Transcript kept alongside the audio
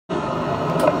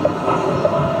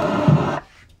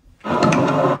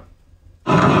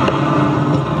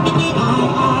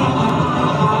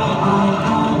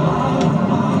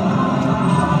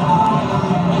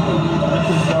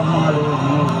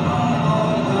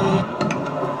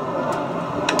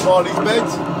Marley's bed,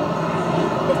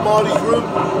 Bob Marley's room.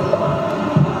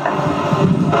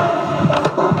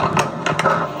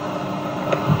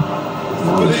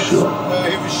 The bullets, he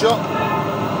was shot.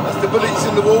 That's the bullets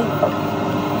in the wall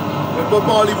where Bob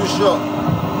Marley was shot.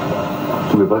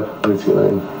 Come here, babe. I need to get that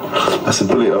in. That's the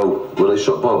bullet hole where they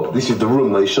shot Bob. This is the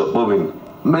room they shot Bob in.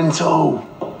 Mental!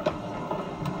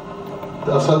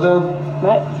 Upside down?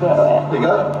 Right, it's right. There you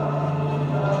go.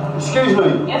 Excuse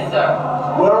me. Yes, sir.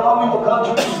 Where are we? What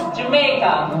country?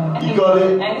 Jamaica. You got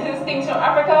it. And this is things from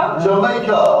Africa?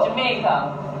 Jamaica. Jamaica.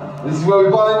 This is where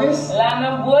we're buying this? Land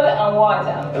of wood and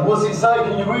water. And what's it say?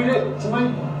 Can you read it to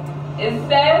me? It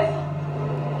says,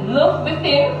 look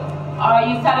within. Are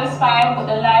you satisfied with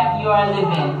the life you are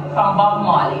living? From Bob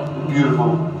Marley.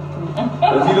 Beautiful.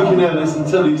 And if you look in there, listen,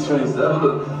 tell these friends to have a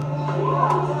look.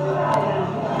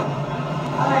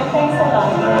 Alright, thanks a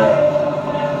lot.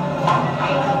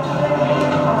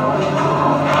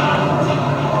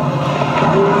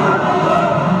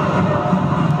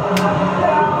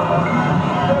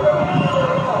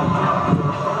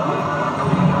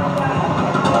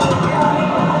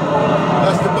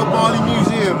 That's the Bob Marley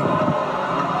Museum.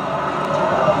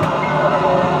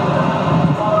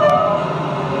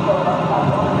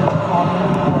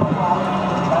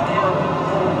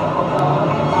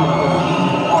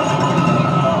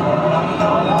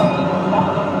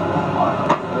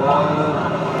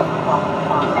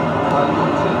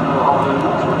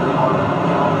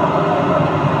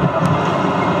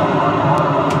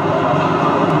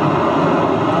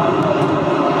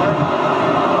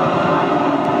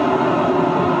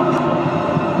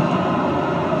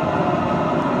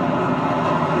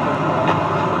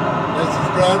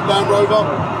 Land Rover.